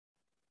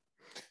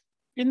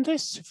In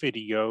this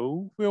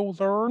video, we'll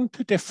learn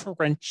to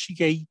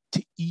differentiate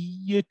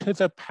e to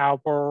the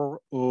power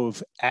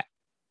of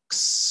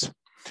x.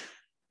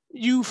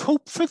 You've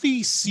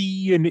hopefully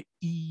seen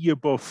e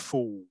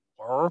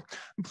before,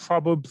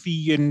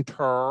 probably in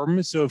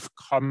terms of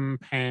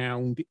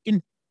compound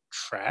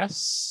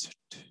interest.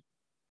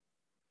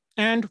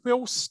 And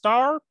we'll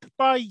start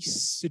by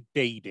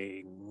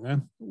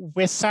stating,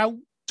 without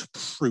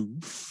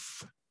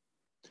proof,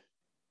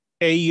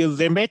 a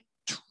limit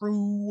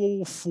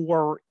rule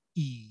for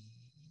e.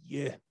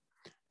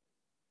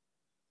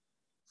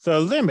 The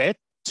limit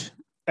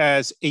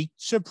as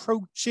h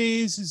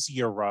approaches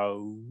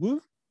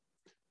 0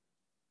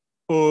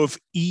 of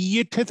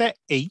e to the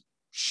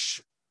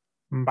h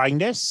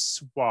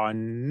minus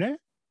 1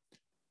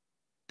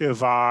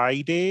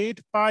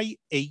 divided by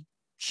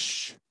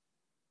h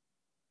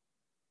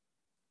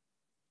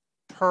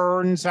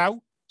turns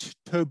out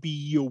to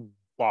be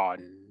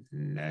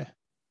 1.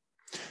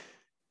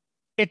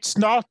 It's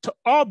not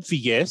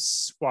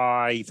obvious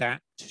why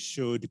that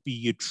should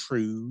be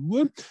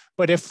true,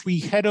 but if we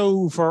head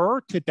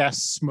over to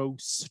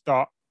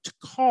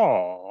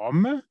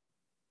Desmos.com,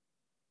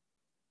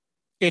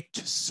 it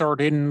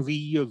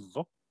certainly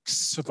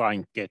looks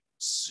like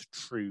it's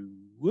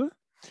true.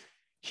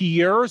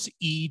 Here's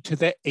e to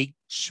the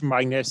h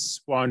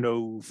minus 1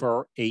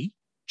 over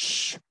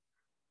h.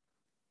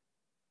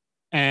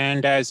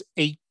 And as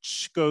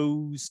h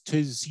goes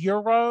to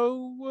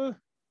 0,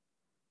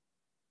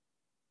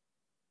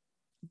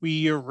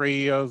 we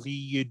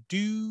really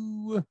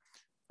do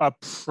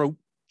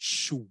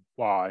approach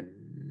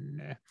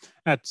 1.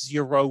 At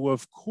 0,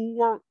 of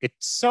course,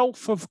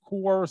 itself, of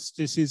course,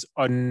 this is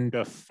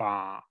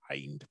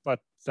undefined, but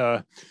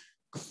the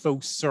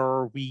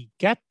closer we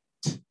get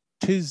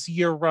to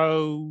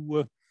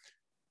 0,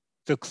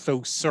 the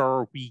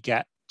closer we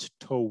get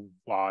to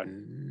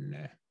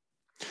 1.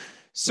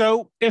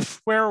 So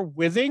if we're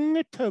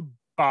willing to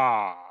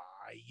buy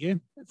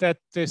that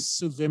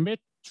this limit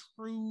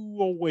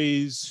rule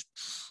is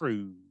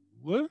true,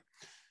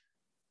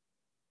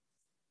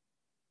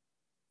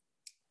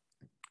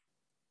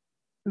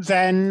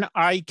 then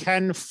I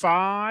can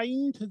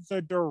find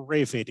the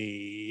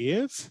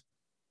derivative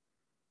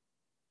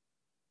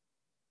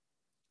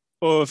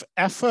of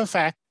f of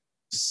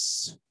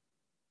x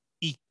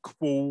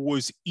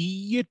equals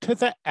e to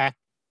the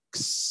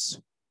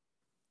x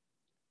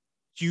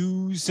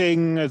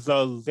using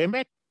the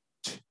limit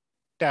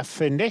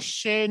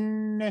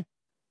definition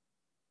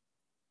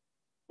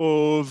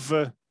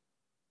of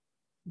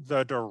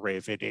the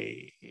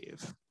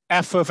derivative.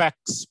 F of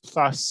x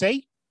plus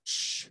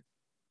h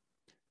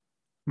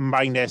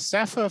minus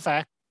f of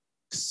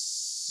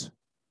x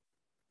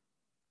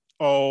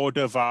all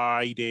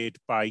divided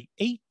by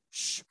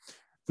h.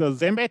 The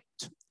limit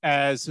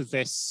as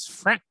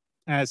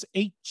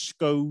h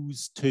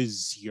goes to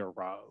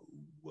 0.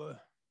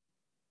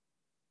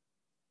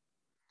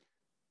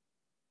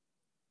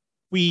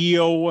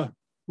 We'll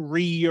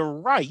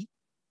rewrite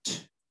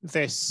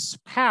this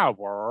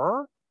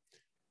power.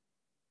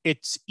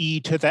 It's e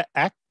to the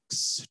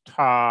x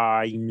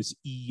times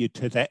e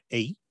to the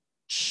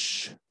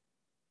h.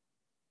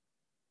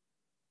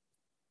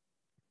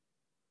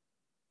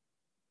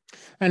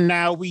 And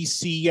now we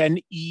see an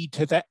e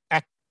to the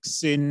x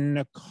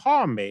in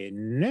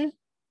common.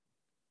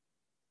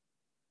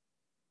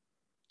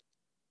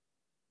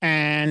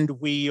 And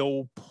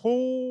we'll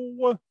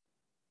pull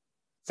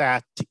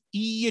that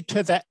e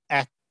to the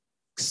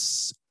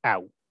x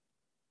out.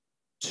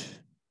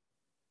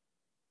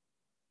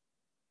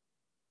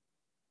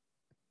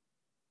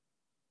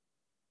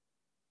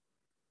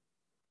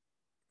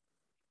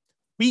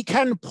 We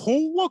can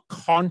pull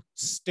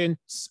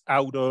constants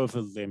out of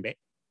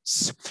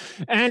limits.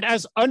 And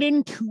as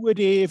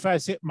unintuitive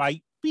as it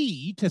might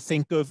be to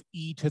think of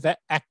e to the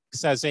x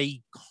as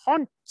a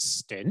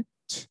constant,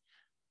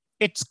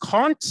 it's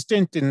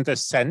constant in the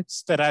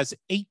sense that as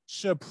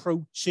h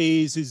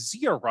approaches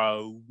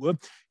 0,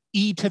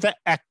 e to the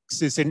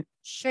x isn't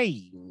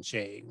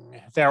changing.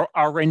 There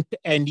aren't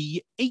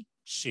any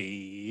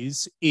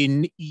h's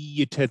in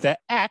e to the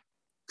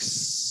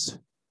x.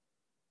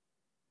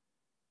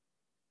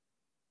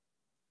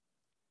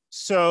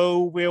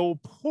 So we'll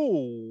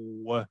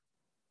pull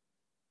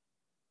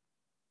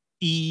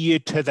e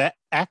to the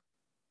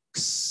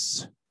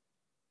x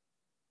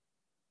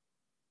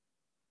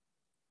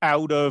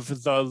out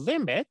of the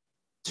limit.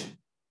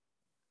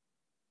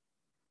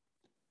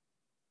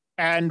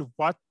 And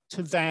what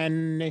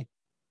then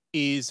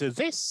is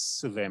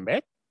this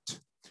limit?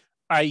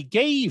 I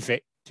gave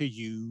it to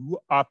you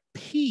up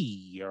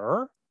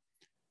here.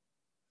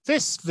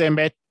 This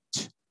limit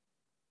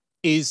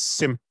is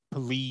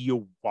simply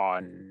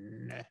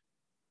 1.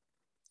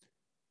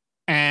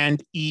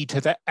 And e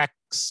to the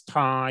x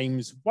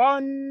times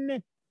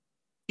 1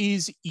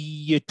 is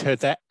e to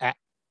the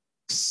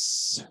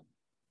x.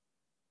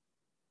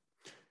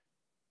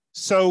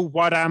 So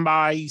what am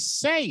I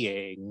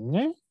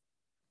saying?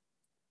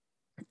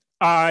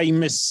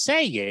 I'm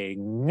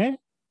saying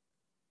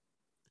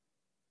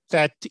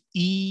that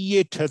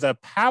e to the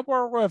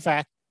power of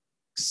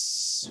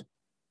x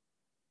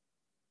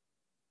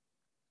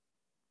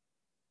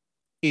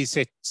is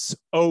its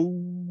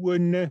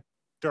own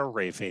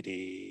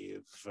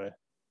derivative.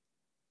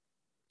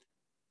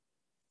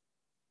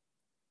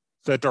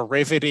 The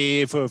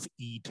derivative of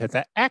e to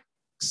the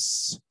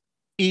x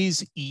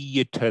is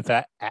e to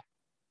the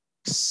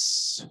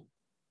x.